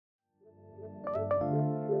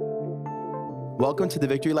Welcome to the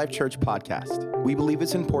Victory Life Church podcast. We believe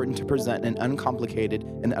it's important to present an uncomplicated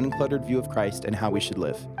and uncluttered view of Christ and how we should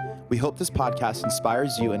live. We hope this podcast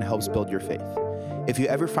inspires you and helps build your faith. If you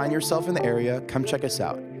ever find yourself in the area, come check us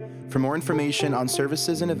out. For more information on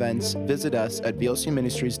services and events, visit us at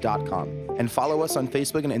vlcministries.com and follow us on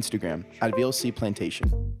Facebook and Instagram at VLC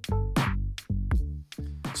Plantation.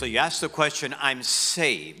 So you asked the question, I'm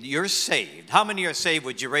saved. You're saved. How many are saved?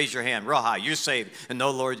 Would you raise your hand? Real high. You're saved. And no,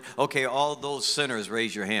 Lord. Okay, all those sinners,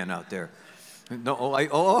 raise your hand out there. No,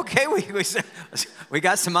 okay. We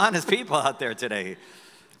got some honest people out there today.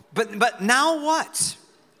 But now what?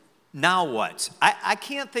 Now what? I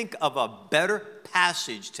can't think of a better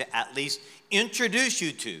passage to at least introduce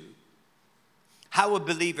you to how a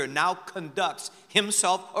believer now conducts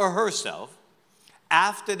himself or herself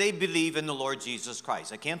after they believe in the Lord Jesus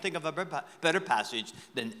Christ. I can't think of a better passage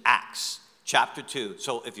than Acts chapter 2.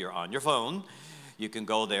 So if you're on your phone, you can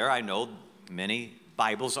go there. I know many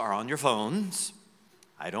Bibles are on your phones.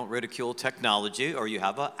 I don't ridicule technology, or you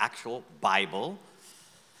have an actual Bible.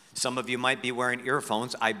 Some of you might be wearing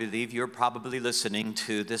earphones. I believe you're probably listening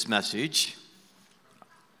to this message.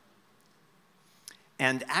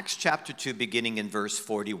 And Acts chapter 2, beginning in verse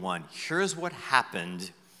 41. Here's what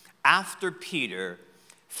happened after Peter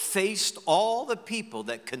faced all the people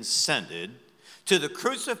that consented to the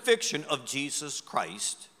crucifixion of Jesus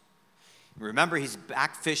Christ. Remember, he's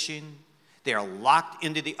back fishing. They are locked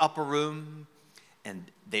into the upper room,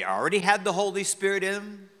 and they already had the Holy Spirit in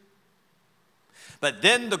them. But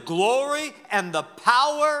then the glory and the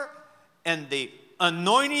power and the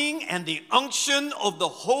anointing and the unction of the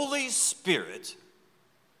Holy Spirit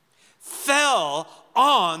fell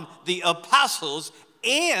on the apostles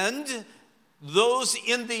and those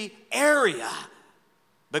in the area,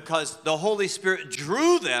 because the Holy Spirit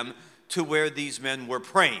drew them to where these men were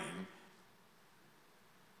praying.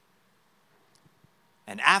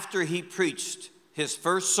 And after he preached his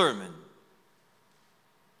first sermon,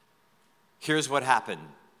 here's what happened.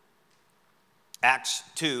 Acts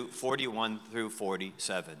 2, 41 through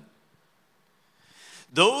 47.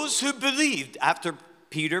 Those who believed after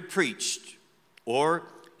Peter preached, or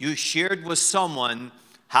you shared with someone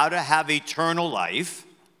how to have eternal life,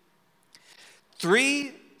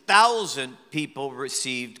 3,000 people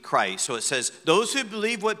received Christ. So it says, those who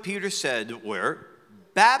believed what Peter said were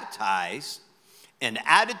baptized and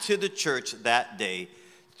added to the church that day,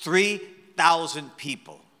 3,000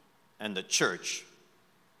 people. And the church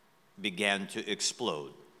began to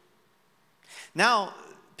explode. Now,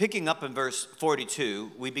 picking up in verse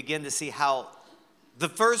 42, we begin to see how the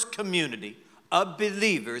first community of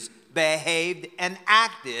believers behaved and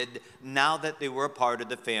acted now that they were a part of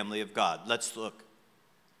the family of God. Let's look.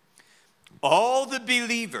 All the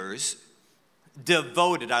believers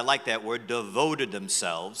devoted, I like that word, devoted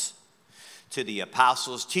themselves to the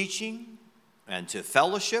apostles' teaching and to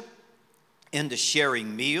fellowship and to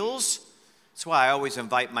sharing meals. That's why I always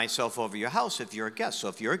invite myself over your house if you're a guest. So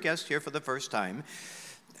if you're a guest here for the first time,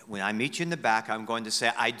 when I meet you in the back, I'm going to say,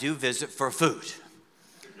 I do visit for food.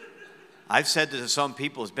 I've said to some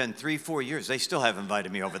people, it's been 3-4 years, they still haven't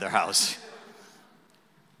invited me over their house.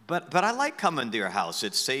 But I like coming to your house.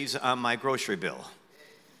 It saves on my grocery bill.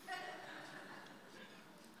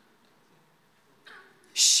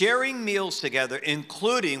 Sharing meals together,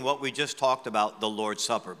 including what we just talked about, the Lord's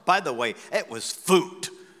Supper. By the way, it was food.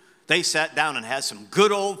 They sat down and had some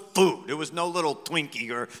good old food. It was no little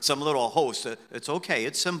Twinkie or some little host. It's okay.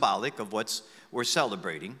 It's symbolic of what we're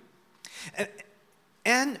celebrating.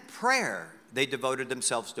 And prayer. They devoted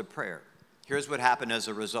themselves to prayer. Here's what happened as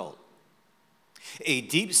a result. A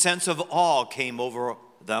deep sense of awe came over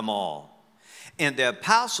them all. And the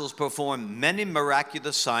apostles performed many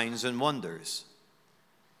miraculous signs and wonders.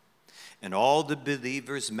 And all the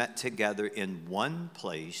believers met together in one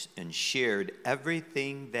place and shared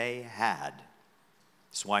everything they had.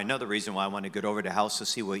 That's why another reason why I want to get over to the house to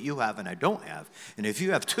see what you have and I don't have. And if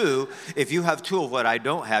you have two of what I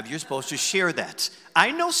don't have, you're supposed to share that.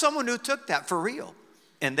 I know someone who took that for real,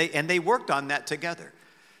 and they worked on that together.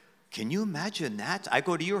 Can you imagine that? I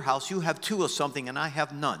go to your house, you have two of something and I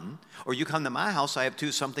have none. Or you come to my house, I have two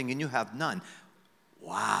of something and you have none.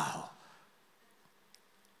 Wow.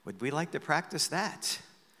 Would we like to practice that?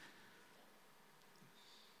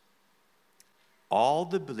 All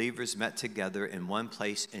the believers met together in one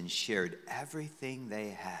place and shared everything they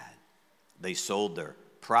had. They sold their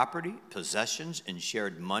property, possessions, and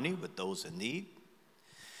shared money with those in need.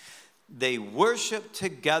 They worshiped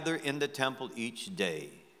together in the temple each day,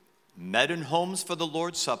 met in homes for the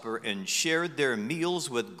Lord's Supper, and shared their meals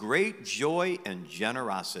with great joy and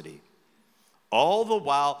generosity. all the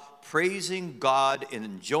while praising God and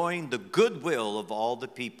enjoying the goodwill of all the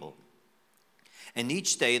people. And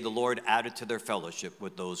each day the Lord added to their fellowship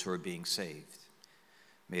with those who are being saved.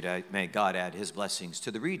 May God add his blessings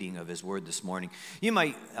to the reading of his word this morning. You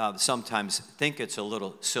might sometimes think it's a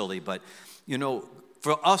little silly, but you know,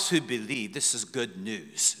 for us who believe, this is good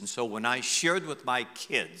news. And so when I shared with my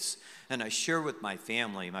kids and I share with my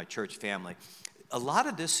family, my church family, a lot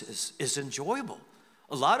of this is enjoyable.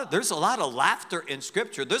 There's a lot of laughter in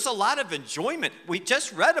Scripture. There's a lot of enjoyment. We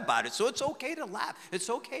just read about it, so it's okay to laugh. It's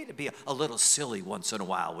okay to be a little silly once in a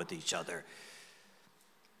while with each other.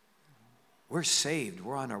 We're saved.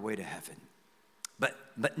 We're on our way to heaven.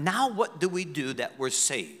 But now what do we do that we're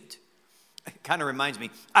saved? It kind of reminds me,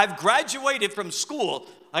 I've graduated from school.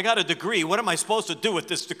 I got a degree. What am I supposed to do with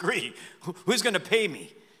this degree? Who's going to pay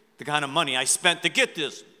me the kind of money I spent to get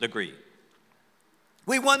this degree?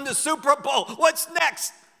 We won the Super Bowl. What's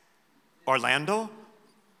next? Orlando?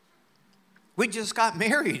 We just got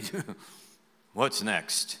married. What's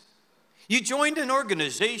next? You joined an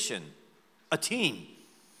organization, a team,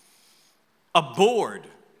 a board.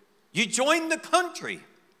 You joined the country.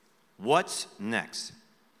 What's next?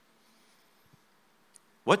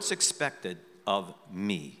 What's expected of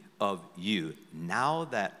me, of you, now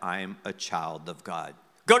that I'm a child of God?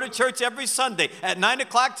 Go to church every Sunday at 9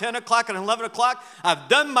 o'clock, 10 o'clock, and 11 o'clock. I've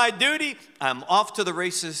done my duty. I'm off to the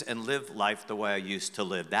races and live life the way I used to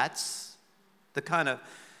live. That's the kind of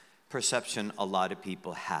perception a lot of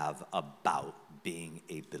people have about being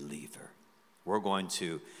a believer. We're going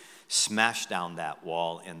to smash down that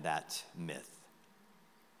wall and that myth.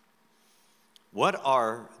 What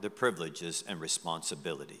are the privileges and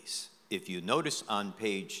responsibilities? If you notice on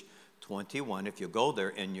page 21, if you go there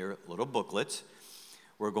in your little booklet,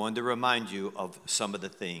 we're going to remind you of some of the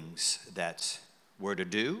things that we're to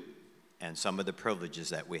do and some of the privileges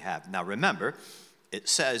that we have. Now remember, it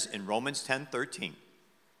says in Romans 10:13,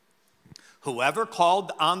 whoever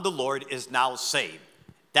called on the Lord is now saved.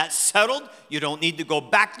 That's settled. You don't need to go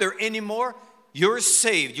back there anymore. You're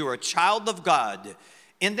saved. You're a child of God.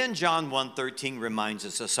 And then John 1:13 reminds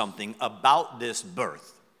us of something about this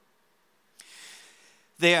birth.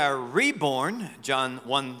 They are reborn, John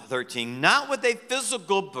 1:13, not with a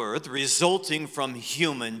physical birth resulting from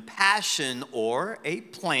human passion or a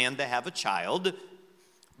plan to have a child,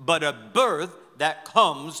 but a birth that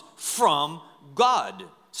comes from God.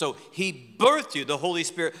 So he birthed you, the Holy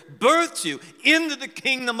Spirit birthed you into the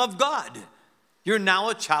kingdom of God. You're now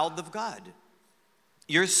a child of God.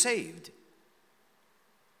 You're saved.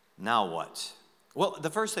 Now what? Well,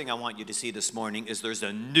 the first thing I want you to see this morning is there's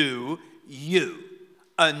a new you.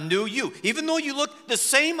 A new you. Even though you look the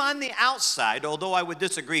same on the outside, although I would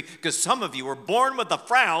disagree because some of you were born with a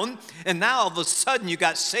frown and now all of a sudden you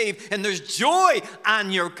got saved and there's joy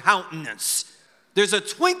on your countenance. There's a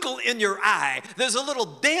twinkle in your eye. There's a little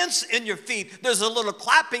dance in your feet. There's a little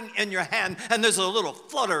clapping in your hand. And there's a little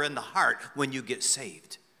flutter in the heart when you get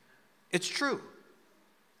saved. It's true.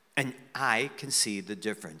 And I can see the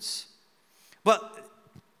difference. But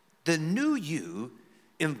the new you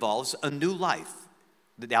involves a new life.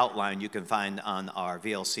 The outline you can find on our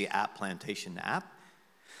VLC app, Plantation app.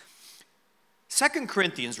 2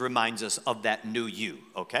 Corinthians reminds us of that new you,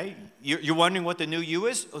 okay? You're wondering what the new you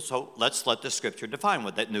is? So let's let the scripture define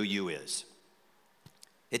what that new you is.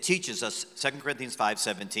 It teaches us 2 Corinthians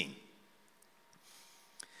 5:17.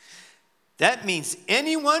 That means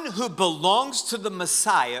anyone who belongs to the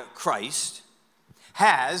Messiah, Christ,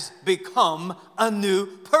 has become a new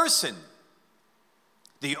person.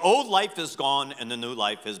 The old life is gone and the new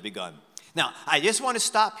life has begun. Now, I just want to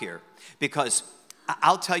stop here because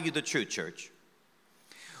I'll tell you the truth, church.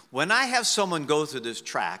 When I have someone go through this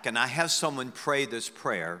track and I have someone pray this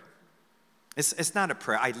prayer, it's not a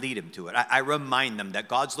prayer. I lead them to it. I remind them that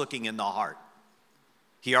God's looking in the heart.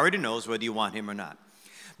 He already knows whether you want him or not.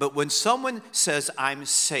 But when someone says, I'm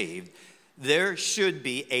saved, there should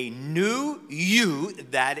be a new you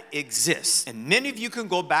that exists. And many of you can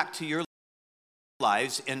go back to your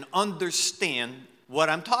lives and understand what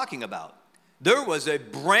I'm talking about. There was a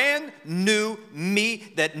brand new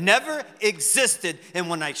me that never existed. And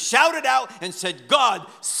when I shouted out and said, God,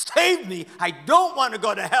 save me. I don't want to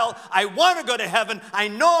go to hell. I want to go to heaven. I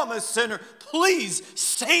know I'm a sinner. Please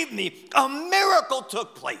save me. A miracle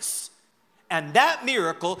took place. And that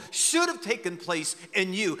miracle should have taken place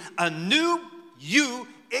in you. A new you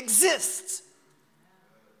exists.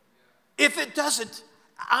 If it doesn't,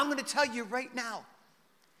 I'm going to tell you right now,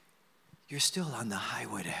 you're still on the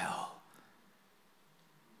highway to hell.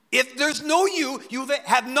 If there's no you, you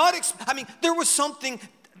have not, there was something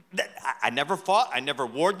I never fought. I never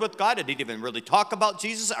warred with God. I didn't even really talk about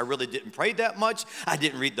Jesus. I really didn't pray that much. I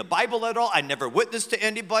didn't read the Bible at all. I never witnessed to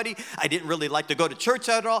anybody. I didn't really like to go to church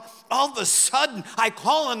at all. All of a sudden, I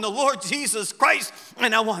call on the Lord Jesus Christ,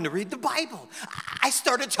 and I want to read the Bible. I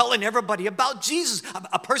started telling everybody about Jesus,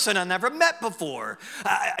 a person I never met before.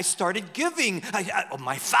 I started giving.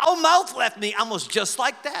 My foul mouth left me almost just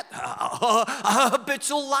like that. A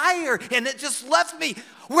habitual liar, and it just left me.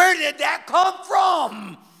 Where did that come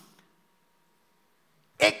from?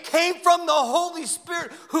 It came from the Holy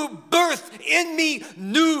Spirit who birthed in me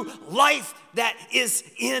new life that is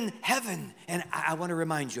in heaven. And I want to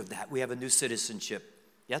remind you of that. We have a new citizenship.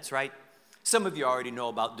 That's right. Some of you already know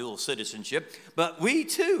about dual citizenship, but we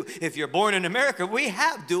too, if you're born in America, we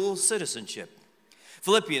have dual citizenship.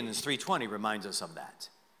 Philippians 3:20 reminds us of that.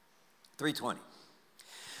 3:20.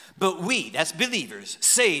 But we, that's believers,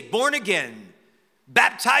 saved, born again,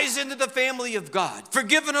 baptized into the family of God,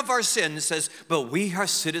 forgiven of our sins, says, but we are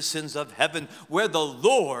citizens of heaven where the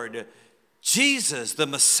Lord Jesus, the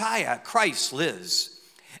Messiah, Christ lives.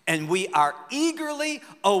 And we are eagerly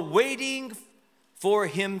awaiting for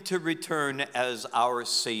him to return as our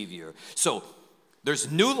Savior. So there's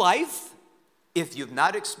new life. If you've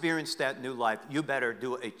not experienced that new life, you better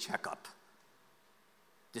do a checkup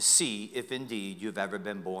to see if indeed you've ever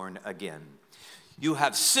been born again. You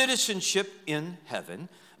have citizenship in heaven.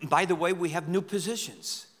 By the way, we have new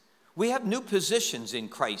positions. We have new positions in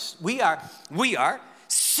Christ. We are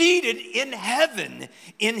seated in heaven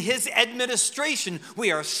in his administration.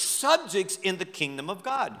 We are subjects in the kingdom of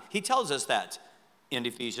God. He tells us that in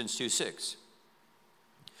Ephesians 2:6.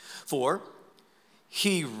 For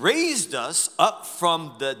he raised us up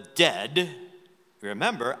from the dead.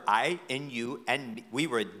 Remember, I and you and me, we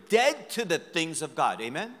were dead to the things of God.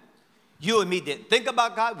 Amen? You and me didn't think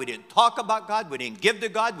about God. We didn't talk about God. We didn't give to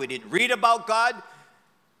God. We didn't read about God.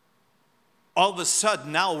 All of a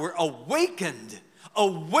sudden, now we're awakened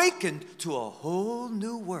to a whole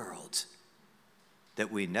new world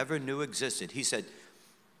that we never knew existed. He said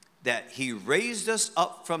that he raised us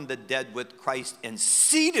up from the dead with Christ and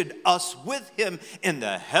seated us with him in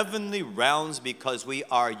the heavenly realms because we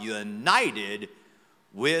are united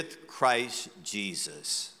with Christ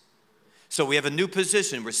Jesus. So we have a new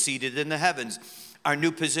position. We're seated in the heavens. Our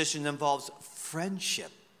new position involves friendship.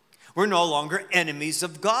 We're no longer enemies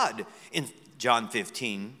of God. In John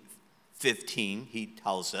 15, he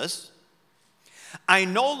tells us, I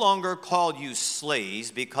no longer call you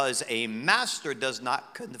slaves because a master does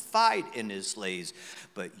not confide in his slaves,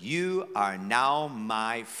 but you are now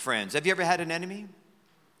my friends. Have you ever had an enemy?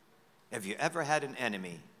 Have you ever had an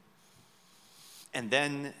enemy? And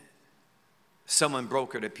then someone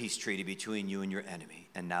brokered a peace treaty between you and your enemy,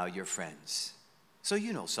 and now you're friends. So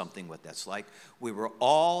you know something what that's like. We were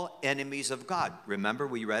all enemies of God. Remember,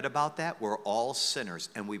 we read about that? We're all sinners,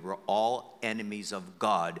 and we were all enemies of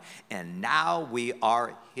God, and now we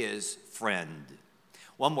are his friend.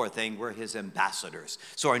 One more thing, we're his ambassadors.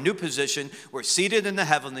 So our new position, we're seated in the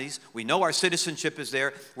heavenlies. We know our citizenship is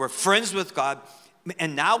there. We're friends with God.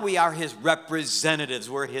 And now we are his representatives.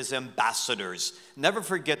 We're his ambassadors. Never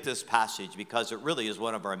forget this passage because it really is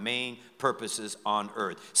one of our main purposes on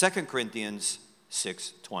earth. 2 Corinthians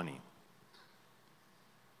 6:20.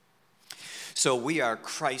 So we are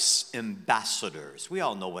Christ's ambassadors. We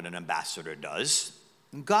all know what an ambassador does.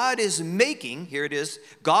 God is making, here it is,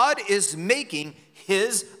 God is making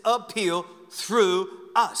his appeal through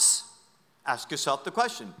us. Ask yourself the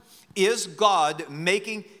question. Is God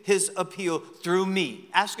making his appeal through me?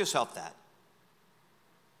 Ask yourself that.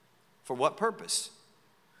 For what purpose?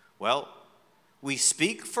 Well, we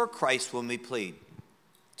speak for Christ when we plead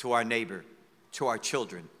to our neighbor, to our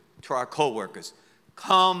children, to our co-workers.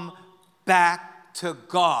 Come back to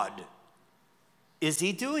God. Is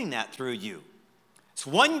he doing that through you? It's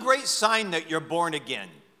one great sign that you're born again,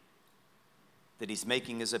 that he's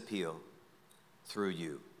making his appeal through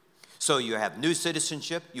you. So you have new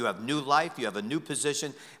citizenship, you have new life, you have a new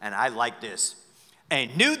position, and I like this, a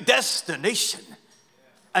new destination.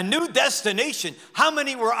 A new destination. How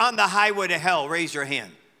many were on the highway to hell? Raise your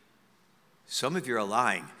hand. Some of you are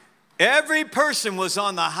lying. Every person was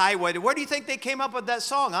on the highway to, where do you think they came up with that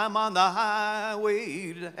song? I'm on the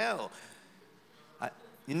highway to hell.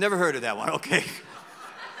 You never heard of that one, okay.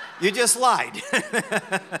 You just lied.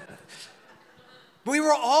 We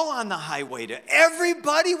were all on the highway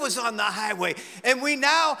everybody was on the highway. And we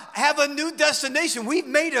now have a new destination. We've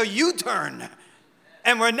made a U-turn.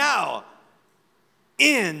 And we're now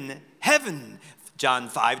in heaven. John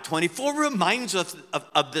 5:24 reminds us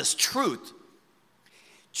of this truth.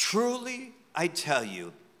 Truly, I tell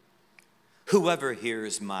you, Whoever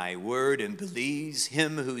hears my word and believes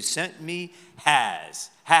him who sent me has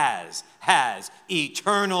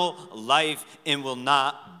eternal life and will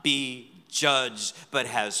not be judged, but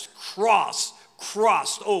has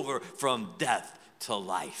crossed over from death to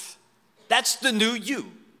life. That's the new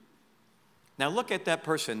you. Now look at that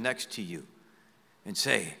person next to you and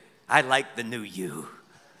say, I like the new you.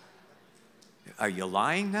 Are you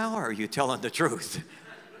lying now, or are you telling the truth?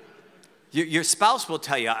 Your spouse will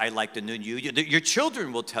tell you, I like the new you. Your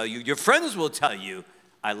children will tell you. Your friends will tell you,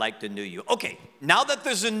 I like the new you. Okay, now that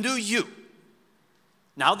there's a new you,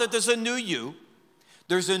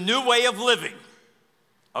 there's a new way of living.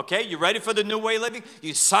 Okay, you ready for the new way of living?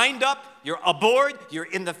 You signed up, you're aboard, you're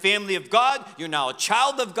in the family of God, you're now a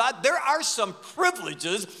child of God. There are some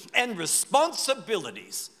privileges and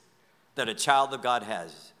responsibilities that a child of God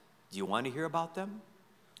has. Do you want to hear about them?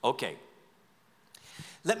 Okay.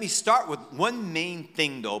 Let me start with one main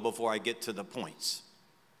thing, though, before I get to the points.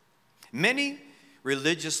 Many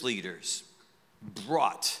religious leaders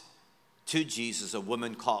brought to Jesus a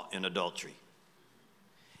woman caught in adultery.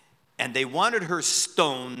 And they wanted her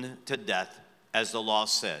stoned to death, as the law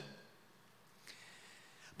said.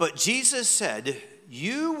 But Jesus said,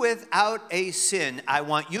 you without a sin, I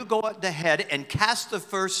want you to go ahead and cast the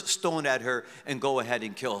first stone at her and go ahead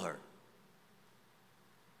and kill her.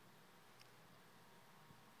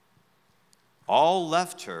 All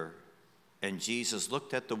left her, and Jesus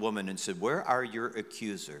looked at the woman and said, where are your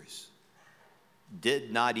accusers?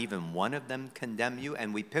 Did not even one of them condemn you?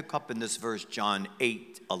 And we pick up in this verse, John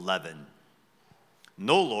 8:11.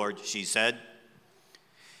 No, Lord, she said.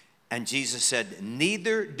 And Jesus said,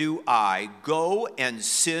 neither do I. Go and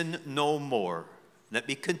sin no more. Let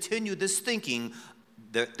me continue this thinking.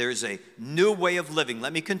 There's a new way of living.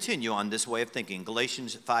 Let me continue on this way of thinking.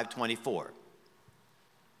 Galatians 5:24.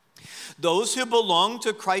 Those who belong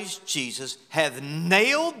to Christ Jesus have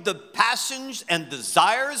nailed the passions and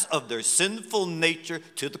desires of their sinful nature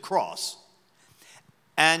to the cross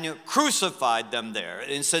and crucified them there.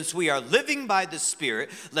 And since we are living by the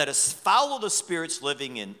Spirit, let us follow the Spirit's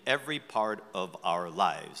living in every part of our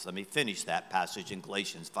lives. Let me finish that passage in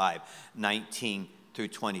Galatians 5:19 through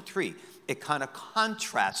 23. It kind of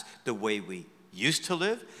contrasts the way we used to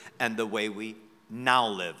live and the way we now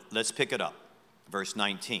live. Let's pick it up. Verse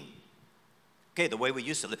 19. Okay, the way we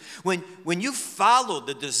used to live. When you follow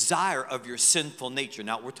the desire of your sinful nature,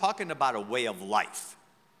 now we're talking about a way of life.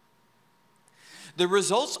 The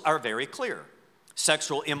results are very clear.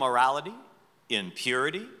 Sexual immorality,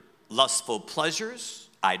 impurity, lustful pleasures,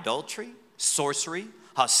 adultery, sorcery,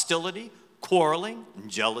 hostility, quarreling,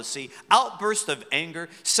 jealousy, outbursts of anger,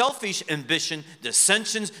 selfish ambition,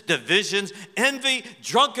 dissensions, divisions, envy,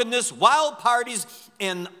 drunkenness, wild parties,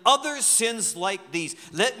 and other sins like these.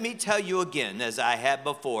 Let me tell you again, as I have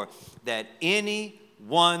before, that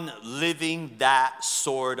anyone living that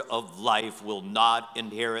sort of life will not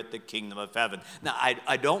inherit the kingdom of heaven. Now,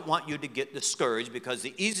 I don't want you to get discouraged, because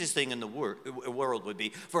the easiest thing in the world would be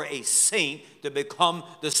for a saint to become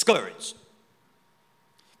discouraged.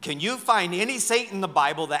 Can you find any saint in the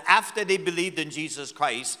Bible that after they believed in Jesus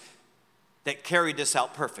Christ that carried this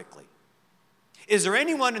out perfectly? Is there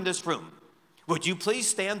anyone in this room, would you please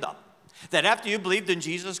stand up, that after you believed in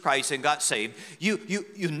Jesus Christ and got saved, you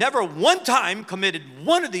never one time committed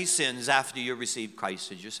one of these sins after you received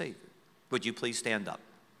Christ as your Savior? Would you please stand up?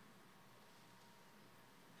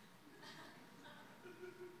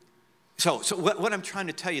 So what I'm trying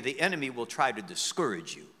to tell you, the enemy will try to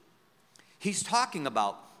discourage you. He's talking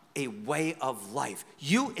about a way of life.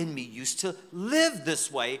 You and me used to live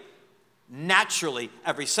this way naturally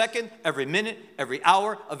every second, every minute, every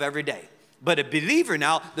hour of every day. But a believer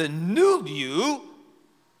now, the new you,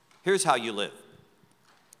 here's how you live.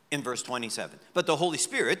 In verse 27. But the Holy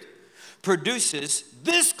Spirit produces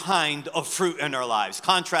this kind of fruit in our lives.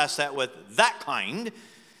 Contrast that with that kind.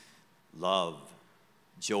 Love,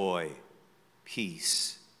 joy,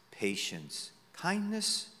 peace, patience,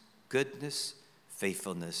 kindness, goodness,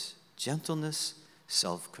 faithfulness, gentleness,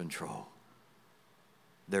 self-control.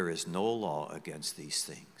 There is no law against these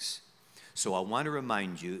things. So I want to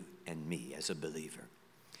remind you and me as a believer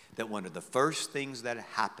that one of the first things that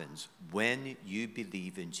happens when you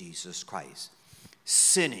believe in Jesus Christ,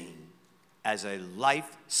 sinning as a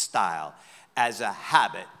lifestyle, as a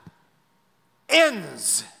habit,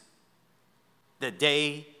 ends the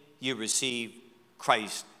day you receive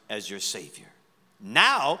Christ as your Savior.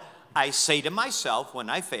 Now, I say to myself when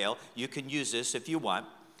I fail, you can use this if you want,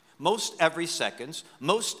 most every seconds,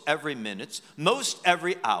 most every minutes, most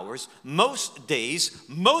every hours, most days,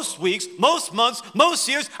 most weeks, most months, most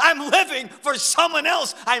years, I'm living for someone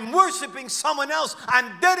else. I'm worshiping someone else.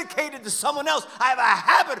 I'm dedicated to someone else. I have a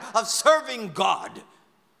habit of serving God.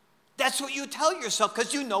 That's what you tell yourself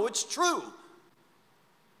because you know it's true.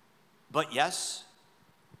 But yes,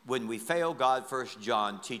 when we fail God, 1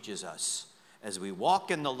 John teaches us, as we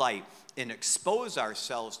walk in the light and expose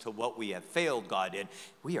ourselves to what we have failed God in,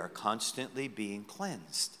 we are constantly being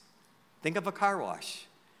cleansed. Think of a car wash.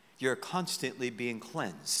 You're constantly being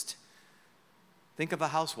cleansed. Think of a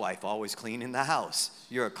housewife always cleaning the house.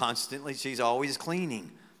 She's always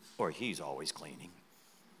cleaning, or he's always cleaning.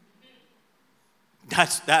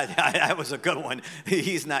 That was a good one.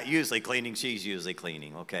 He's not usually cleaning, she's usually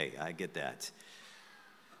cleaning. Okay, I get that.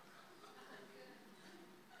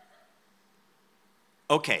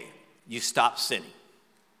 Okay, you stop sinning.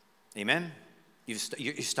 Amen? You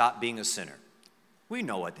stop being a sinner. We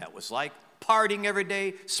know what that was like. Partying every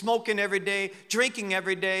day, smoking every day, drinking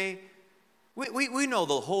every day. We know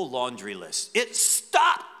the whole laundry list. It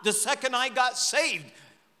stopped the second I got saved.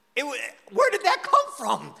 Where did that come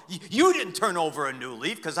from? You didn't turn over a new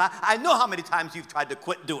leaf, because I know how many times you've tried to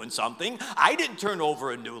quit doing something. I didn't turn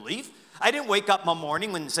over a new leaf. I didn't wake up one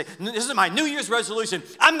morning and say, this is my New Year's resolution.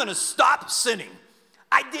 I'm going to stop sinning.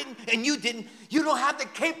 I didn't, and you didn't. You don't have the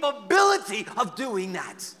capability of doing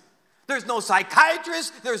that. There's no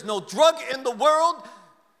psychiatrist. There's no drug in the world.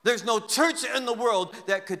 There's no church in the world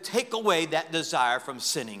that could take away that desire from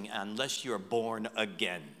sinning unless you're born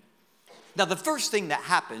again. Now, the first thing that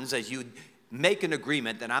happens as you make an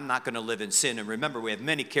agreement that I'm not going to live in sin, and remember, we have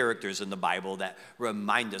many characters in the Bible that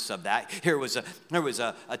remind us of that. There was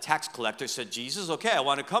a tax collector said, Jesus, okay, I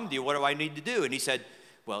want to come to you. What do I need to do? And he said,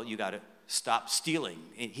 well, you got to stop stealing.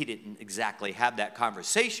 And he didn't exactly have that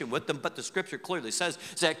conversation with them, but the scripture clearly says,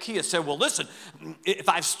 Zacchaeus said, well, listen, if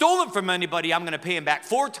I've stolen from anybody, I'm going to pay him back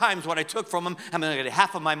 4 times what I took from him. I'm going to get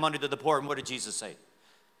half of my money to the poor. And what did Jesus say?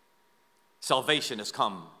 Salvation has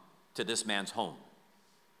come to this man's home.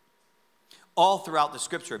 All throughout the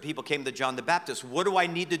scripture, people came to John the Baptist. What do I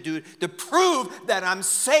need to do to prove that I'm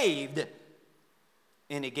saved?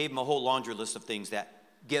 And he gave them a whole laundry list of things that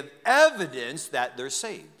give evidence that they're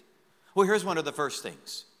saved. Well, here's one of the first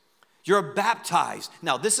things. You're baptized.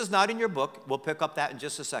 Now, this is not in your book. We'll pick up that in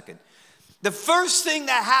just a second. The first thing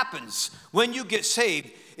that happens when you get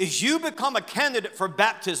saved is you become a candidate for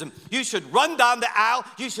baptism. You should run down the aisle.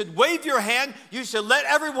 You should wave your hand. You should let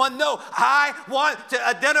everyone know, I want to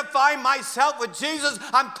identify myself with Jesus.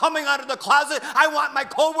 I'm coming out of the closet. I want my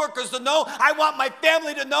coworkers to know. I want my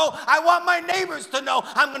family to know. I want my neighbors to know.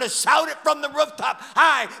 I'm going to shout it from the rooftop.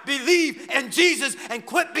 I believe in Jesus, and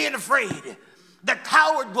quit being afraid. The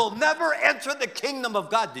coward will never enter the kingdom of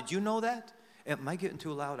God. Did you know that? Am I getting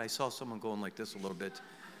too loud? I saw someone going like this a little bit.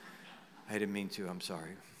 I didn't mean to. I'm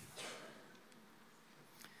sorry.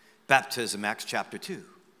 Baptism, Acts chapter 2.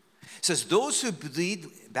 It says, those who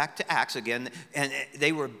believed, back to Acts again, and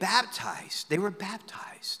they were baptized. They were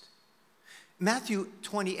baptized. Matthew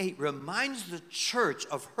 28 reminds the church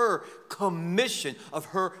of her commission, of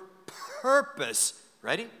her purpose.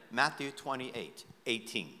 Ready? Matthew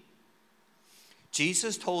 28:18.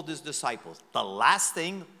 Jesus told his disciples, the last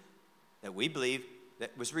thing that we believe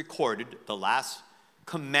that was recorded, the last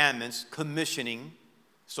commandments, commissioning,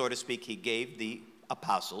 so to speak, he gave the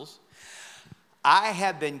apostles. I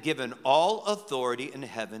have been given all authority in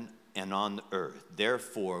heaven and on earth.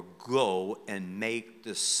 Therefore, go and make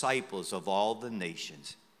disciples of all the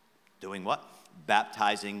nations. Doing what?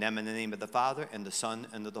 Baptizing them in the name of the Father and the Son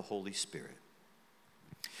and of the Holy Spirit.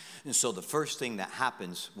 And so the first thing that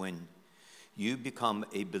happens when you become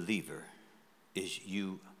a believer is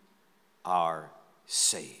you are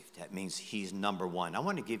saved. That means he's number one. I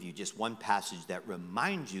want to give you just one passage that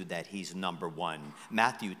reminds you that he's number one.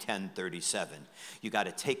 Matthew 10:37. You got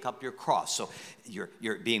to take up your cross. So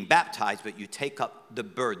you're being baptized, but you take up the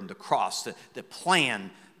burden, the cross, the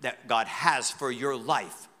plan that God has for your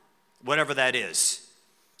life, whatever that is.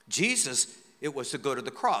 Jesus, it was to go to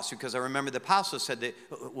the cross, because I remember the apostles said that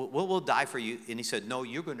we'll die for you. And he said, no,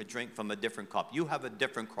 you're going to drink from a different cup. You have a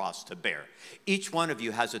different cross to bear. Each one of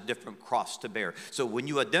you has a different cross to bear. So when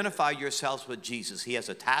you identify yourselves with Jesus, he has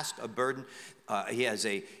a task, a burden. He has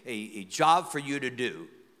a job for you to do.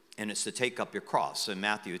 And it's to take up your cross. In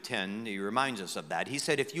Matthew 10, he reminds us of that. He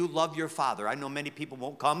said, if you love your father, I know many people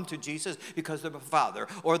won't come to Jesus because they're a father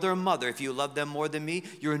or their mother. If you love them more than me,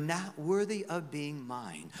 you're not worthy of being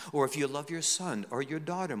mine. Or if you love your son or your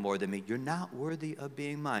daughter more than me, you're not worthy of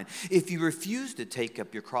being mine. If you refuse to take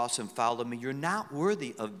up your cross and follow me, you're not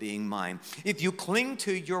worthy of being mine. If you cling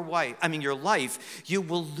to your life, you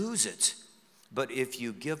will lose it. But if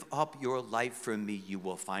you give up your life for me, you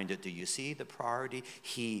will find it. Do you see the priority?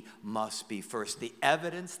 He must be first. The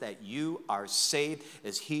evidence that you are saved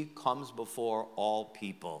is he comes before all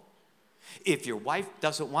people. If your wife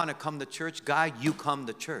doesn't want to come to church, guy, you come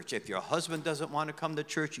to church. If your husband doesn't want to come to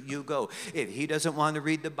church, you go. If he doesn't want to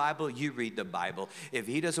read the Bible, you read the Bible. If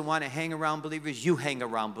he doesn't want to hang around believers, you hang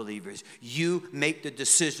around believers. You make the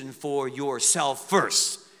decision for yourself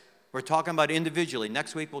first. We're talking about individually.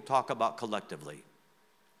 Next week, we'll talk about collectively.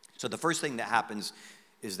 So the first thing that happens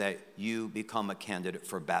is that you become a candidate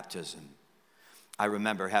for baptism. I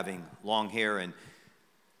remember having long hair,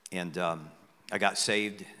 and I got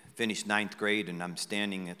saved, finished 9th grade, and I'm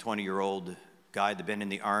standing, a 20-year-old guy that had been in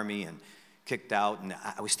the Army and kicked out. And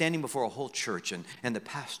I was standing before a whole church, and the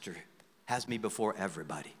pastor has me before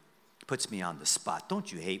everybody, puts me on the spot.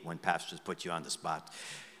 Don't you hate when pastors put you on the spot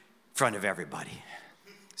in front of everybody?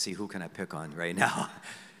 See, who can I pick on right now?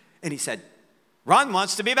 And he said, Ron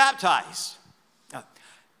wants to be baptized.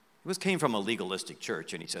 This came from a legalistic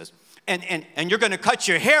church, and he says, and you're going to cut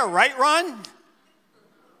your hair, right, Ron?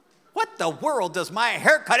 What the world does my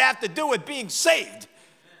haircut have to do with being saved?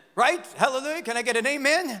 Right? Hallelujah. Can I get an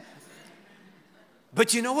amen?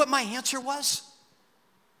 But you know what my answer was?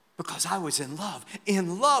 Because I was in love.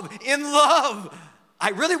 I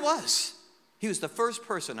really was. He was the first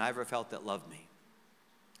person I ever felt that loved me.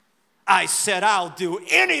 I said, I'll do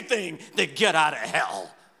anything to get out of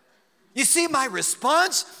hell. You see my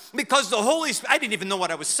response? Because the Holy Spirit, I didn't even know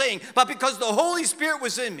what I was saying, but because the Holy Spirit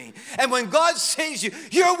was in me. And when God saves you,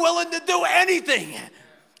 you're willing to do anything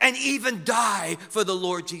and even die for the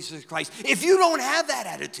Lord Jesus Christ. If you don't have that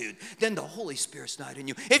attitude, then the Holy Spirit's not in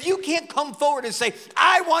you. If you can't come forward and say,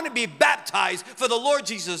 I want to be baptized for the Lord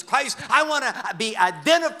Jesus Christ, I want to be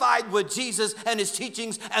identified with Jesus and his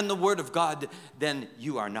teachings and the Word of God, then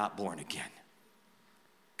you are not born again.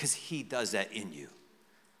 Because he does that in you.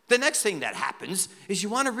 The next thing that happens is you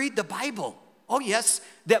want to read the Bible. Oh yes,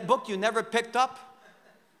 that book you never picked up.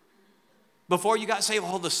 Before you got saved,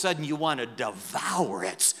 all of a sudden you want to devour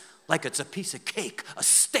it like it's a piece of cake, a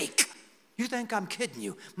steak. You think I'm kidding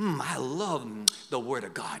you? I love the Word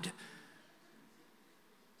of God.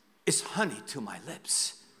 It's honey to my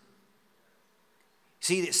lips.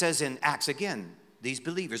 See, it says in Acts again, these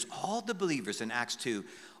believers, all the believers in Acts 2,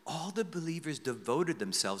 all the believers devoted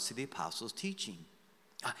themselves to the apostles' teaching.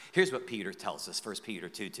 Here's what Peter tells us, 1 Peter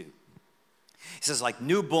 2:2. He says, like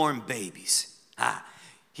newborn babies.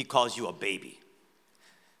 He calls you a baby.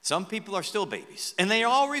 Some people are still babies, and they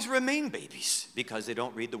always remain babies because they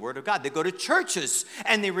don't read the Word of God. They go to churches,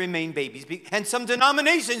 and they remain babies, and some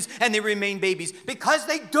denominations, and they remain babies because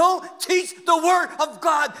they don't teach the Word of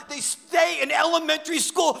God. They stay in elementary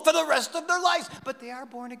school for the rest of their lives, but they are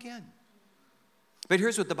born again. But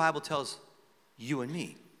here's what the Bible tells you and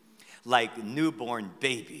me. Like newborn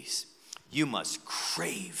babies, you must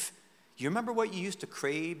crave. You remember what you used to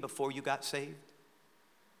crave before you got saved?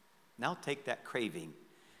 Now take that craving,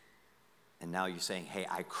 and now you're saying, hey,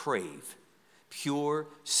 I crave pure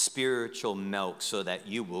spiritual milk so that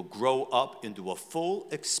you will grow up into a full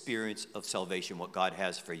experience of salvation, what God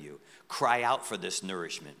has for you. Cry out for this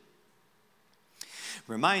nourishment.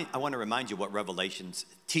 I want to remind you what Revelation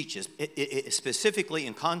teaches. It specifically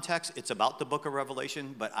in context, it's about the book of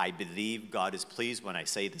Revelation, but I believe God is pleased when I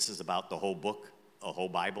say this is about the whole book, a whole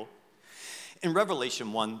Bible. In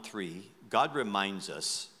Revelation 1:3, God reminds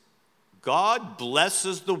us, God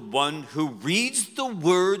blesses the one who reads the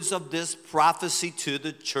words of this prophecy to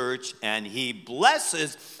the church, and he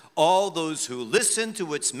blesses all those who listen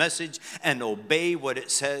to its message and obey what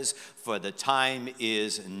it says, for the time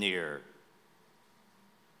is near.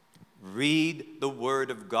 Read the Word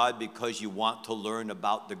of God because you want to learn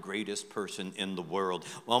about the greatest person in the world.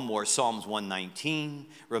 One more, Psalms 119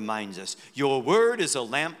 reminds us, your word is a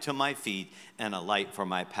lamp to my feet and a light for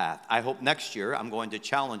my path. I hope next year I'm going to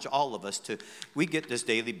challenge all of us we get this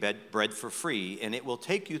daily bread for free, and it will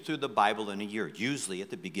take you through the Bible in a year. Usually at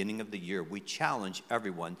the beginning of the year, we challenge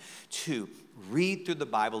everyone to read through the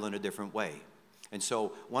Bible in a different way. And so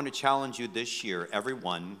I want to challenge you this year,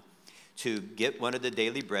 everyone, to get one of the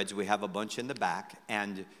daily breads. We have a bunch in the back,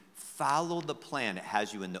 and follow the plan. It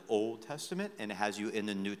has you in the Old Testament and it has you in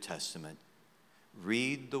the New Testament.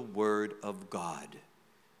 Read the Word of God.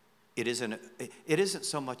 it isn't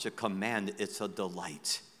so much a command, it's a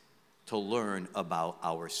delight to learn about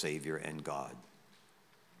our Savior and God.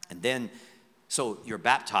 And then, so you're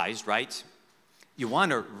baptized, right? You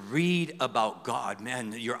want to read about God.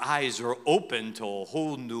 Man, your eyes are open to a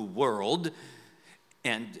whole new world.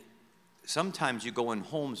 And sometimes you go in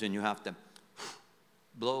homes and you have to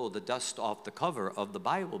blow the dust off the cover of the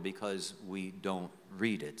Bible because we don't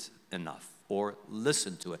read it enough or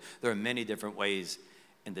listen to it. There are many different ways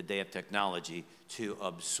in the day of technology to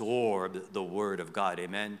absorb the Word of God.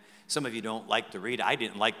 Amen. Some of you don't like to read. I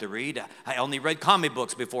didn't like to read. I only read comic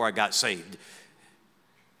books before I got saved.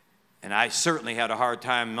 And I certainly had a hard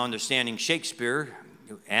time understanding Shakespeare,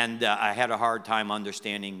 and I had a hard time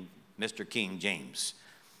understanding Mr. King James.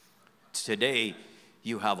 Today,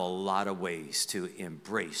 you have a lot of ways to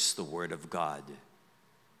embrace the Word of God.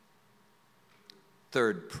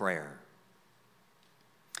 Third, prayer.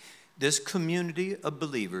 This community of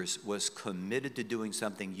believers was committed to doing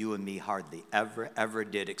something you and me hardly ever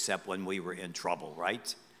did except when we were in trouble,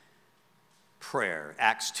 right? Prayer.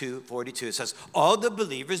 Acts 2:42, it says, all the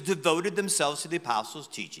believers devoted themselves to the apostles'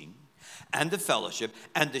 teaching and the fellowship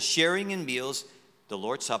and the sharing in meals, the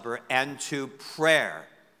Lord's Supper, and to prayer.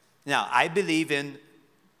 Now, I believe in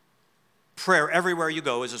prayer everywhere you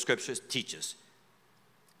go, as the scriptures teaches.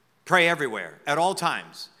 Pray everywhere, at all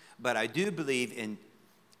times. But I do believe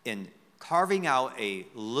in carving out a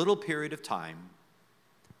little period of time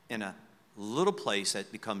in a little place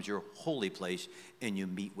that becomes your holy place and you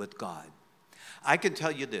meet with God. I can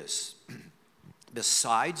tell you this,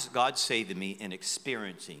 besides God saving me and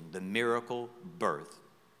experiencing the miracle birth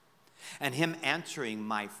and Him answering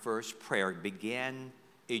my first prayer began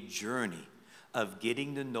a journey of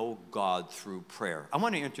getting to know God through prayer. I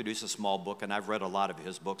want to introduce a small book, and I've read a lot of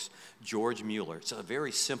his books, George Mueller. It's a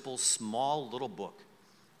very simple, small little book.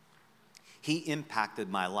 He impacted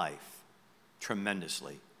my life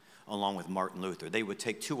tremendously, along with Martin Luther. They would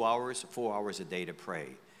take 2 hours, 4 hours a day to pray.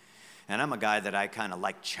 And I'm a guy that I kind of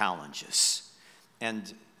like challenges.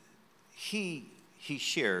 And he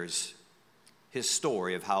shares his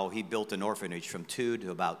story of how he built an orphanage from 2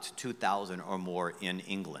 to about 2,000 or more in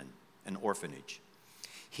England, an orphanage.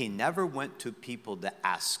 He never went to people to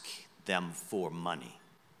ask them for money.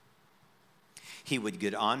 He would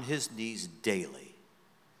get on his knees daily,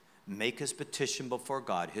 make his petition before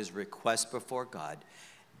God, his request before God,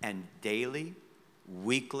 and daily,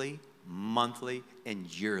 weekly, monthly, and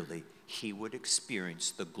yearly, he would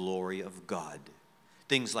experience the glory of God.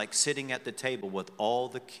 Things like sitting at the table with all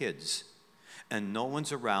the kids, and no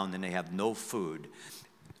one's around and they have no food,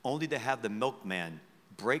 only to have the milkman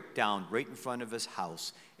break down right in front of his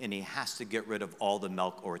house, and he has to get rid of all the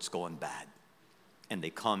milk or it's going bad. And they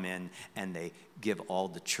come in and they give all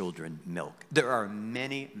the children milk. There are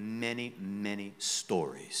many, many, many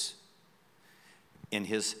stories in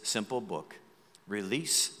his simple book,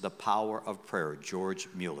 Release the Power of Prayer, George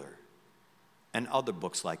Mueller, and other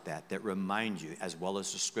books like that remind you, as well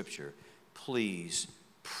as the scripture, please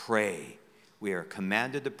pray. We are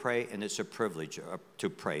commanded to pray, and it's a privilege to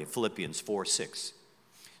pray. Philippians 4:6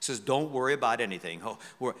 says, don't worry about anything.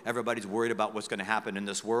 Everybody's worried about what's going to happen in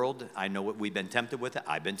this world. I know we've been tempted with it.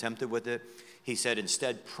 I've been tempted with it. He said,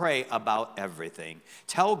 instead, pray about everything.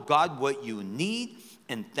 Tell God what you need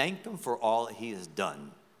and thank Him for all He has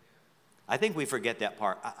done. I think we forget that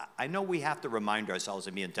part. I know we have to remind ourselves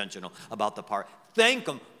and be intentional about the part. Thank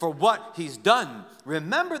Him for what He's done.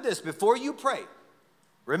 Remember this before you pray.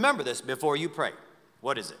 Remember this before you pray.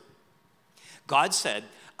 What is it? God said,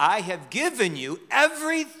 I have given you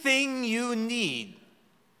everything you need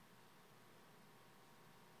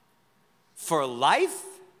for life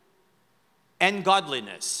and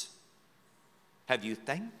godliness. Have you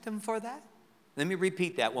thanked Him for that? Let me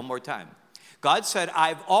repeat that one more time. God said,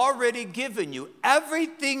 I've already given you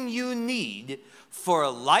everything you need for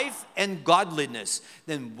life and godliness.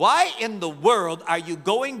 Then why in the world are you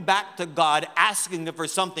going back to God asking Him for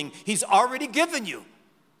something He's already given you?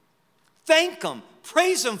 Thank Him.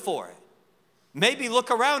 Praise Him for it. Maybe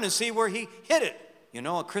look around and see where He hid it. You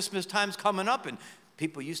know, Christmas time's coming up and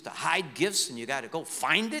people used to hide gifts and you got to go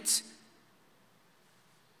find it.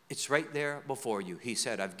 It's right there before you. He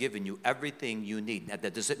said, I've given you everything you need. Now,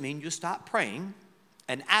 that doesn't mean you stop praying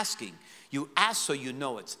and asking. You ask so you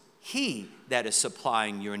know it's He that is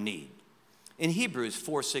supplying your need. In Hebrews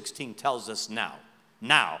 4:16 tells us now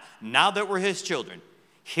that we're His children,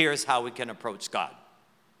 here's how we can approach God.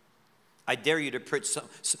 I dare you to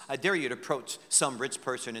approach some rich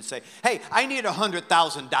person and say, hey, I need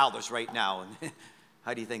 $100,000 right now. And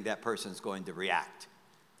how do you think that person's going to react?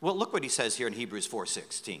 Well, look what he says here in Hebrews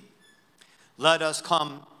 4:16. Let us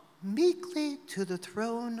come meekly to the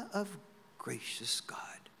throne of gracious God.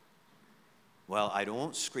 Well, I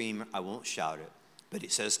won't scream, I won't shout it, but he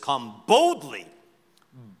says, come boldly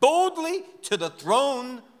to the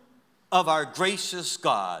throne of our gracious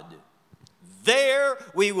God. There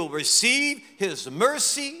we will receive his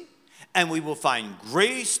mercy, and we will find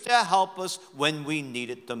grace to help us when we need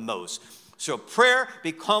it the most. So prayer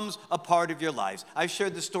becomes a part of your lives. I've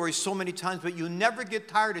shared this story so many times, but you never get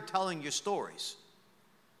tired of telling your stories.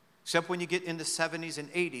 Except when you get in the 70s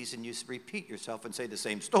and 80s and you repeat yourself and say the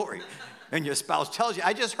same story. And your spouse tells you,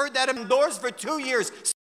 I just heard that indoors for 2 years.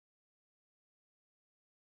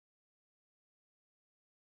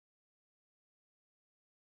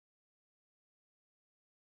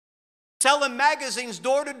 Selling magazines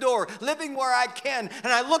door to door, living where I can.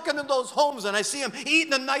 And I look into those homes and I see them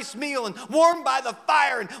eating a nice meal and warmed by the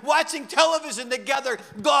fire and watching television together.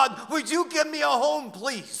 God, would you give me a home,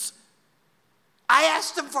 please? I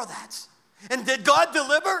asked him for that. And did God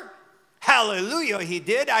deliver? Hallelujah, he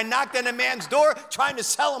did. I knocked on a man's door trying to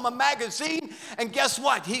sell him a magazine. And guess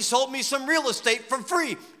what? He sold me some real estate for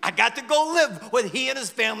free. I got to go live with he and his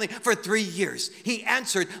family for 3 years. He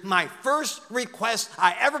answered my first request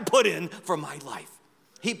I ever put in for my life.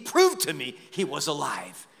 He proved to me he was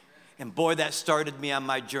alive. And boy, that started me on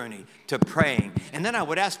my journey to praying. And then I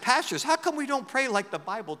would ask pastors, how come we don't pray like the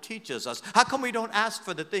Bible teaches us? How come we don't ask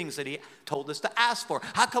for the things that he told us to ask for?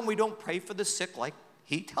 How come we don't pray for the sick like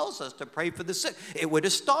he tells us to pray for the sick? It would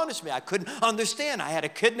astonish me. I couldn't understand. I had a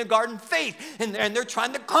kindergarten faith, and they're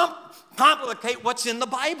trying to complicate what's in the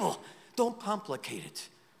Bible. Don't complicate it.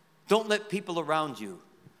 Don't let people around you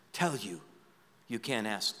tell you you can't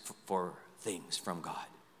ask for things from God.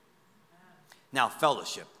 Now,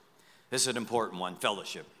 fellowship. This is an important one,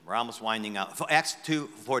 fellowship. We're almost winding up. Acts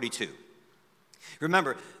 2:42.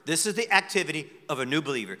 Remember, this is the activity of a new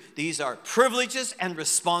believer. These are privileges and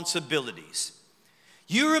responsibilities.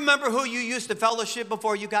 You remember who you used to fellowship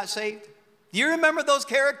before you got saved? Do you remember those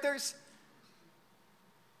characters?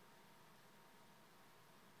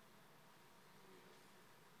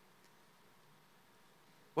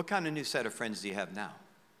 What kind of new set of friends do you have now?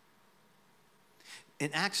 In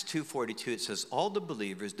Acts 2:42, it says, all the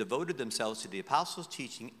believers devoted themselves to the apostles'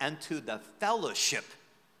 teaching and to the fellowship.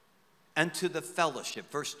 And to the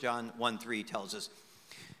fellowship. 1 John 1:3 tells us,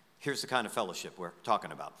 here's the kind of fellowship we're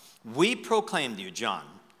talking about. We proclaimed you, John.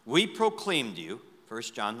 We proclaimed you,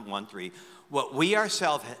 1 John 1:3, what we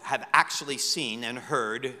ourselves have actually seen and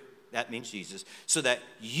heard, that means Jesus, so that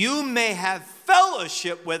you may have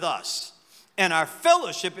fellowship with us. And our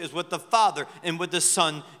fellowship is with the Father and with the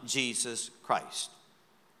Son, Jesus Christ.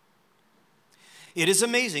 It is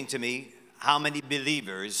amazing to me how many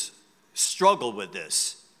believers struggle with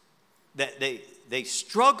this. That they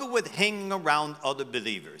struggle with hanging around other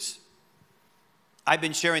believers. I've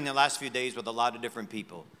been sharing the last few days with a lot of different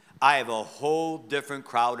people. I have a whole different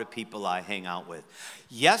crowd of people I hang out with.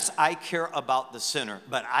 Yes, I care about the sinner,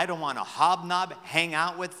 but I don't want to hobnob, hang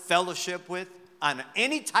out with, fellowship with on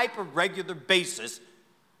any type of regular basis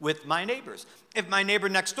with my neighbors. If my neighbor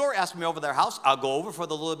next door asks me over their house, I'll go over for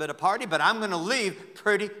the little bit of party, but I'm going to leave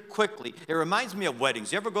pretty quickly. It reminds me of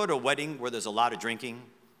weddings. You ever go to a wedding where there's a lot of drinking?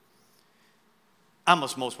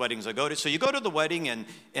 Almost most weddings I go to. So you go to the wedding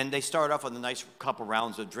and they start off with a nice couple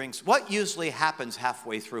rounds of drinks. What usually happens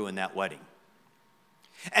halfway through in that wedding?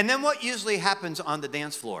 And then what usually happens on the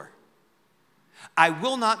dance floor? I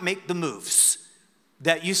will not make the moves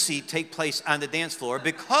that you see take place on the dance floor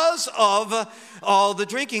because of all the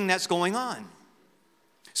drinking that's going on.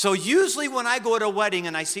 So usually when I go to a wedding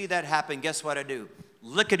and I see that happen, guess what I do?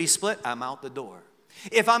 Lickety-split, I'm out the door.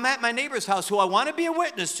 If I'm at my neighbor's house who I want to be a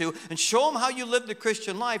witness to and show them how you live the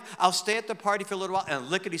Christian life, I'll stay at the party for a little while and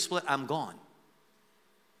lickety-split, I'm gone.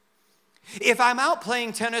 If I'm out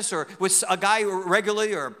playing tennis or with a guy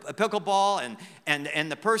regularly or a pickleball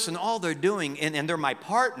and the person, all they're doing, and they're my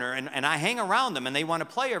partner, and I hang around them and they want to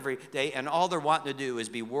play every day and all they're wanting to do is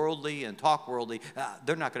be worldly and talk worldly,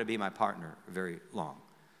 they're not going to be my partner very long.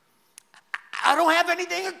 I don't have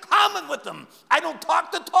anything in common with them. I don't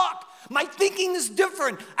talk the talk. My thinking is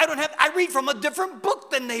different. I read from a different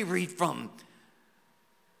book than they read from.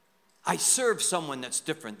 I serve someone that's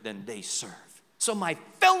different than they serve. So my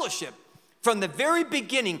fellowship from the very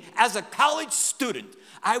beginning as a college student,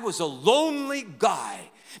 I was a lonely guy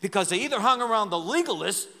because I either hung around the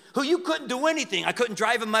legalists who you couldn't do anything. I couldn't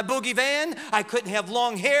drive in my boogie van. I couldn't have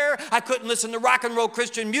long hair. I couldn't listen to rock and roll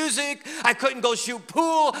Christian music. I couldn't go shoot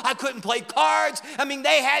pool. I couldn't play cards. I mean,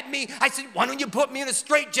 they had me. I said, why don't you put me in a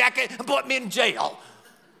straitjacket and put me in jail?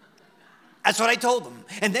 That's what I told them.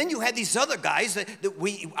 And then you had these other guys that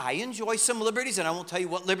I enjoy some liberties, and I won't tell you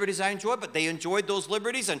what liberties I enjoy, but they enjoyed those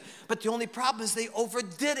liberties. But the only problem is they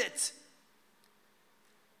overdid it.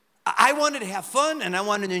 I wanted to have fun, and I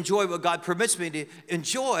wanted to enjoy what God permits me to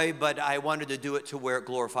enjoy, but I wanted to do it to where it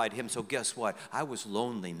glorified Him. So guess what? I was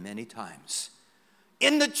lonely many times.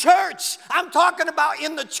 In the church, I'm talking about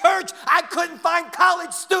in the church, I couldn't find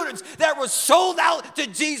college students that were sold out to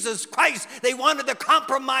Jesus Christ. They wanted to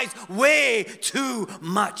compromise way too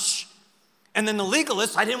much. And then the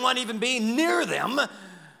legalists, I didn't want to even be near them.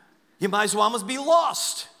 You might as well almost be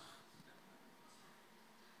lost.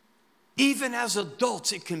 Even as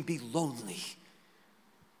adults, it can be lonely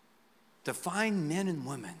to find men and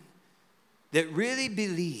women that really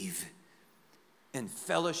believe in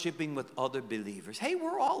fellowshipping with other believers. Hey,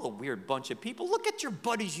 we're all a weird bunch of people. Look at your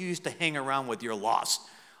buddies you used to hang around with, you're lost.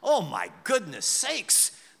 Oh my goodness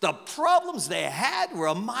sakes. The problems they had were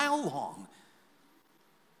a mile long.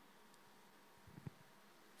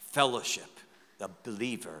 Fellowship, the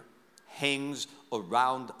believer hangs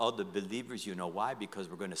around other believers. You know why? Because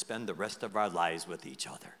we're going to spend the rest of our lives with each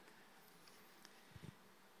other.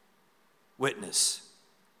 Witness.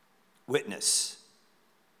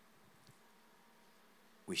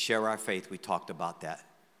 We share our faith. We talked about that.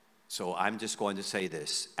 So I'm just going to say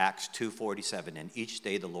this. Acts 2:47, and each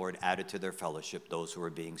day the Lord added to their fellowship those who were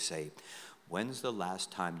being saved. When's the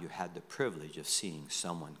last time you had the privilege of seeing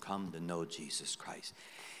someone come to know Jesus Christ?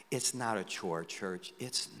 It's not a chore, church.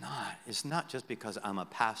 It's not. It's not just because I'm a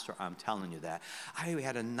pastor, I'm telling you that. I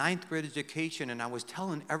had a 9th grade education, and I was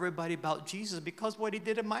telling everybody about Jesus because what He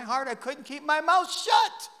did in my heart, I couldn't keep my mouth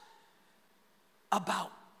shut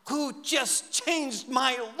about who just changed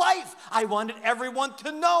my life. I wanted everyone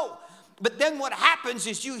to know. But then what happens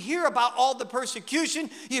is you hear about all the persecution.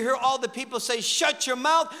 You hear all the people say, shut your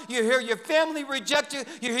mouth. You hear your family reject you.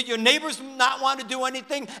 You hear your neighbors not want to do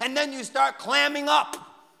anything. And then you start clamming up.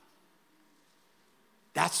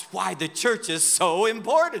 That's why the church is so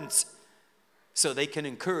important. So they can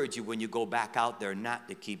encourage you when you go back out there not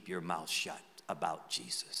to keep your mouth shut about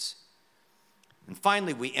Jesus. And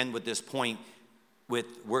finally, we end with this point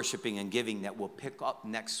with worshiping and giving that we'll pick up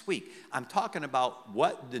next week. I'm talking about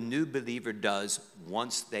what the new believer does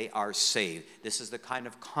once they are saved. This is the kind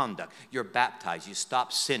of conduct. You're baptized. You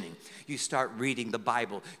stop sinning. You start reading the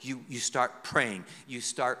Bible. You start praying. You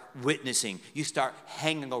start witnessing. You start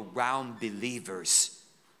hanging around believers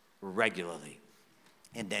regularly.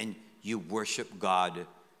 And then you worship God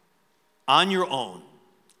on your own.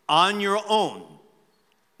 On your own.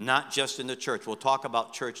 Not just in the church. We'll talk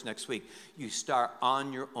about church next week. You start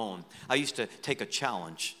on your own. I used to take a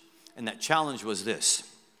challenge, and that challenge was this.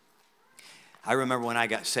 I remember when I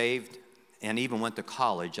got saved and even went to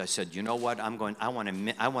college, I said, you know what, I want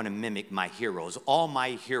to mimic my heroes. All my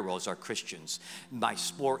heroes are Christians. My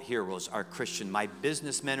sport heroes are Christian. My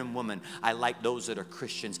businessmen and women, I like those that are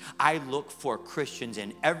Christians. I look for Christians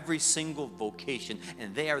in every single vocation,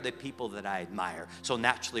 and they are the people that I admire. So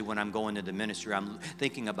naturally, when I'm going into ministry, I'm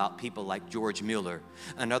thinking about people like George Mueller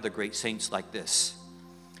and other great saints like this.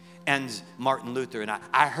 And Martin Luther, and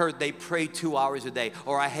I heard they prayed 2 hours a day,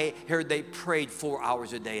 or I heard they prayed 4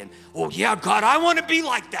 hours a day, and oh yeah, God, I want to be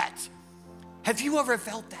like that. Have you ever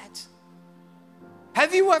felt that?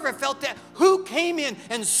 Have you ever felt that? Who came in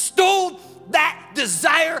and stole that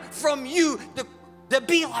desire from you to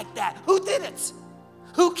be like that? Who did it?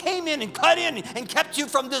 Who came in and cut in and kept you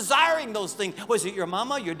from desiring those things? Was it your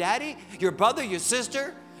mama, your daddy, your brother, your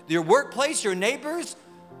sister, your workplace, your neighbors?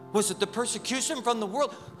 Was it the persecution from the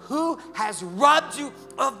world? Who has robbed you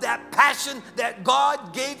of that passion that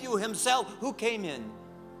God gave you Himself? Who came in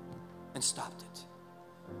and stopped it?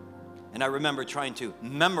 And I remember trying to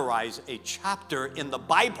memorize a chapter in the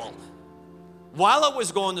Bible while I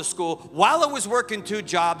was going to school, while I was working 2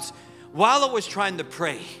 jobs, while I was trying to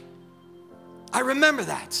pray. I remember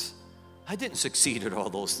that. I didn't succeed at all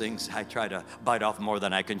those things. I try to bite off more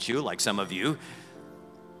than I can chew, like some of you.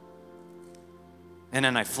 And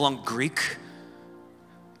then I flunked Greek,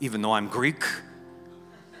 even though I'm Greek.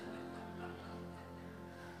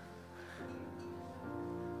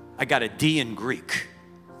 I got a D in Greek.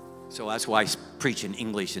 So that's why I preach in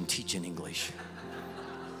English and teach in English.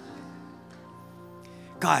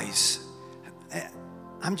 Guys,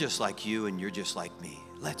 I'm just like you and you're just like me.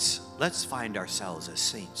 Let's find ourselves as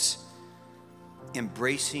saints,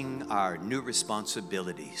 embracing our new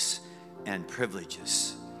responsibilities and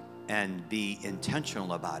privileges, and be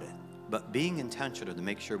intentional about it. But being intentional to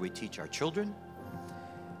make sure we teach our children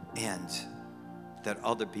and that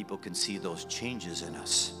other people can see those changes in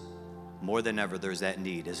us. More than ever, there's that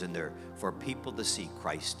need, isn't there, for people to see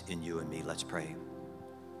Christ in you and me. Let's pray.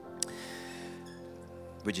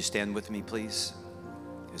 Would you stand with me, please,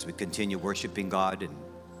 as we continue worshiping God, and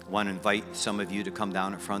want to invite some of you to come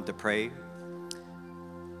down at front to pray.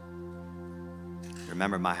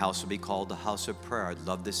 Remember, my house will be called the house of prayer. I'd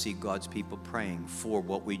love to see God's people praying for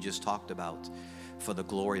what we just talked about, for the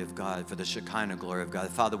glory of God, for the Shekinah glory of God.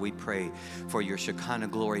 Father, we pray for your Shekinah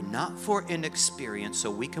glory, not for an experience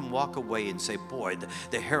so we can walk away and say, boy,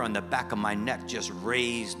 the hair on the back of my neck just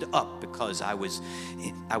raised up because I was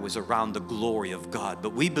around the glory of God.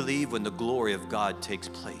 But we believe when the glory of God takes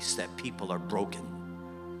place that people are broken,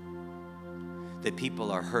 that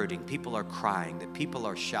people are hurting, people are crying, that people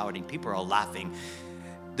are shouting, people are laughing.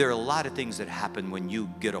 There are a lot of things that happen when you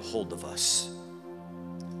get a hold of us.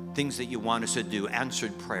 Things that you want us to do,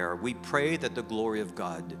 answered prayer. We pray that the glory of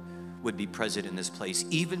God would be present in this place,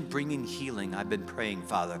 even bringing healing. I've been praying,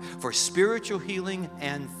 Father, for spiritual healing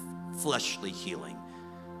and fleshly healing.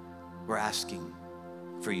 We're asking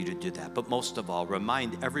for you to do that. But most of all,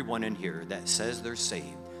 remind everyone in here that says they're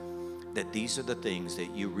saved that these are the things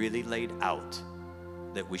that you really laid out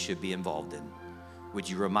that we should be involved in. Would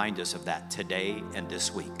you remind us of that today and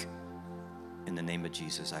this week? In the name of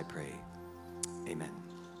Jesus, I pray. Amen.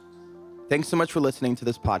 Thanks so much for listening to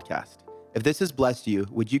this podcast. If this has blessed you,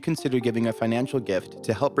 would you consider giving a financial gift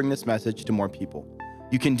to help bring this message to more people?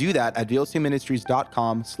 You can do that at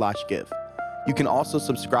vlcministries.com/give. You can also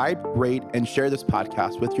subscribe, rate, and share this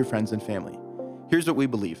podcast with your friends and family. Here's what we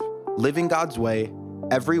believe: living God's way,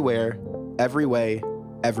 everywhere, every way,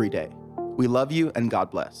 every day. We love you, and God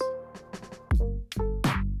bless.